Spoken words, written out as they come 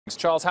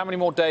Charles, how many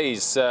more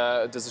days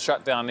does the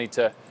shutdown need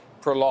to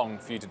prolong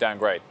for you to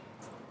downgrade?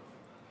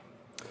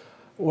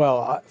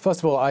 Well, first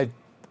of all,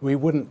 we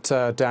wouldn't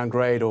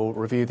downgrade or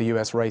review the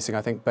US rating,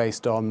 I think,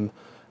 based on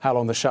how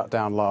long the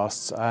shutdown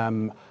lasts.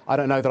 I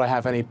don't know that I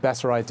have any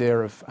better idea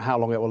of how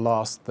long it will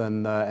last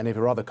than any of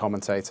your other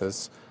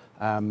commentators.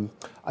 I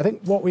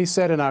think what we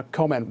said in our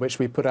comment, which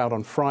we put out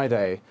on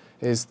Friday,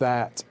 is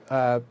that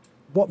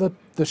what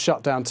the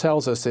shutdown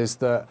tells us is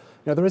that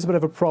there is a bit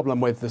of a problem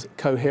with the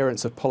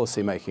coherence of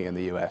policy making in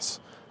the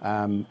US.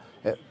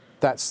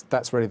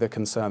 That's really the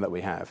concern that we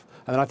have.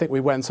 And then I think we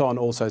went on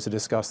also to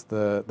discuss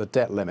the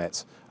debt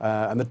limit.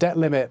 And the debt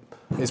limit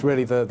is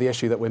really the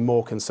issue that we're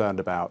more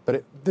concerned about.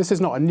 But this is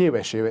not a new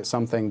issue. It's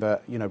something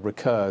that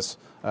recurs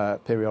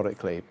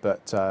periodically.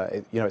 But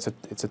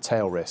it's a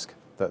tail risk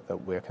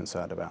that we're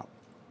concerned about.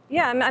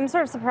 Yeah, I'm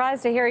sort of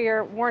surprised to hear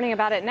you're warning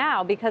about it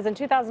now, because in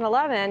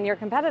 2011, your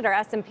competitor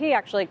S&P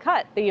actually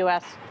cut the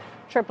U.S.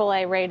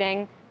 AAA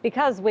rating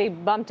because we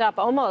bumped up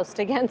almost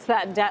against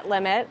that debt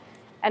limit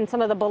and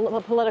some of the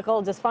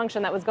political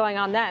dysfunction that was going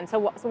on then. So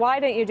why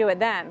didn't you do it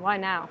then? Why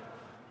now?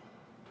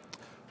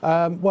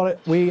 Well,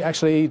 we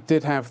actually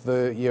did have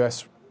the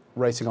US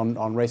rating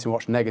on Rating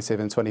Watch negative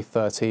in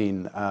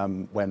 2013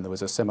 when there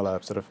was a similar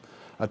sort of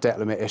a debt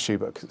limit issue,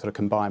 but sort of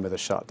combined with a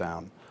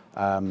shutdown.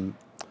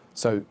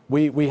 So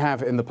we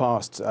have in the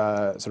past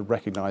sort of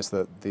recognised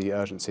the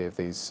urgency of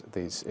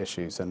these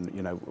issues, and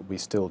we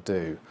still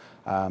do.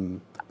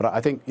 But I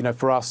think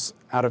for us,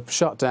 out of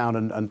shutdown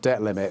and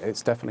debt limit,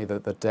 it's definitely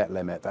the debt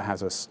limit that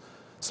has us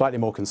slightly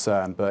more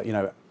concerned. But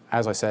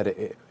as I said,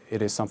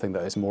 it is something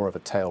that is more of a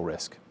tail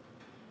risk.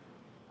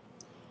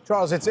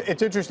 Charles, it's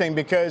interesting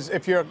because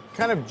if you're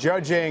kind of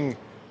judging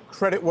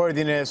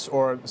creditworthiness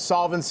or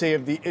solvency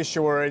of the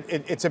issuer,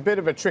 it's a bit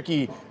of a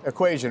tricky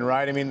equation,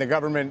 right? I mean, the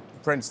government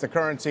prints the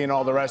currency and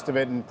all the rest of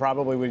it, and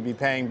probably would be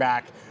paying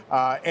back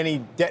any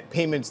debt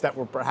payments that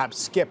were perhaps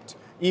skipped,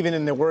 even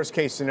in the worst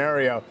case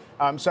scenario.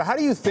 So how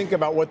do you think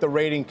about what the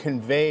rating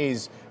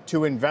conveys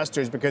to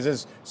investors? Because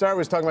as Sarah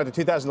was talking about the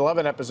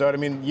 2011 episode, I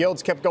mean,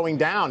 yields kept going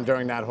down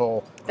during that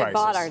whole crisis. They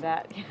bought our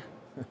debt.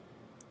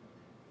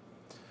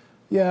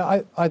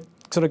 Yeah, I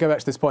sort of go back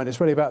to this point.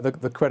 It's really about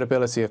the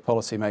credibility of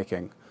policy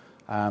making.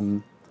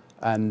 Our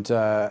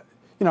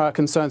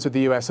concerns with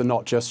the US are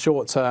not just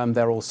short term,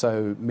 they're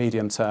also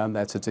medium term.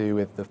 They're to do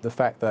with the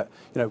fact that,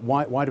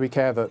 why do we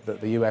care that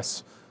the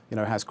US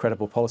has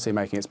credible policy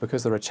making? It's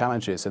because there are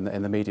challenges in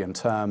the medium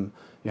term.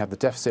 You have the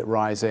deficit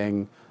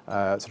rising,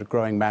 sort of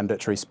growing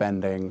mandatory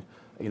spending.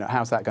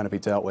 How's that going to be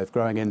dealt with?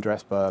 Growing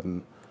interest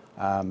burden.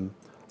 And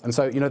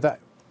so, that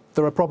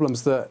there are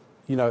problems that,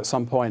 at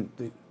some point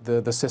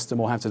the system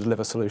will have to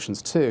deliver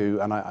solutions to.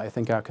 And I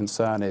think our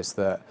concern is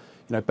that,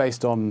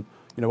 based on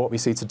what we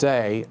see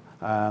today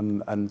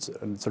and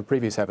sort of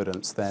previous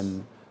evidence,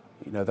 then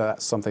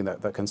that's something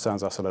that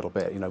concerns us a little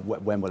bit.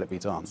 When will it be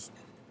done?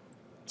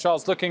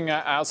 Charles, looking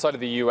outside of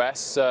the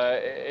US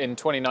in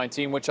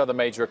 2019, which other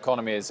major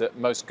economy is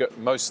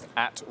most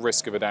at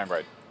risk of a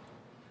downgrade?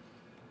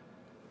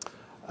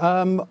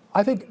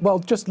 I think, well,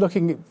 just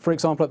looking, for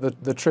example, at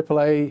the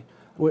AAA.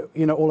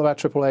 All of our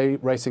AAA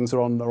ratings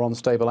are on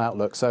stable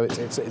outlook. So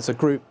it's a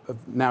group of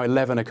now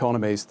 11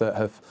 economies that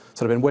have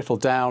sort of been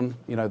whittled down.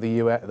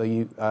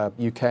 The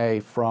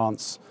UK,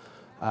 France,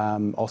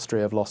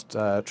 Austria have lost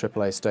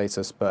AAA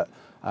status, but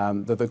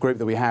the group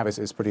that we have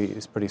is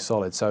pretty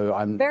solid. So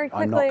I'm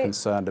not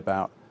concerned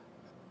about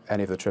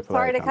any of the AAA.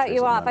 Sorry to cut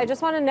you off. I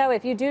just want to know,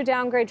 if you do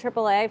downgrade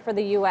AAA for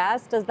the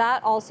US, does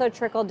that also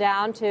trickle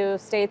down to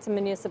states and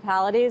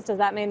municipalities? Does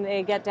that mean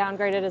they get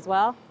downgraded as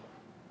well?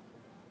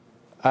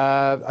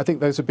 I think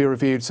those would be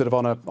reviewed sort of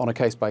on a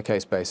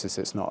case-by-case basis.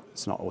 It's not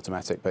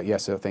automatic, but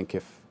yes, I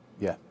think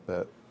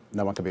no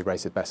one can be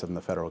rated better than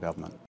the federal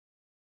government.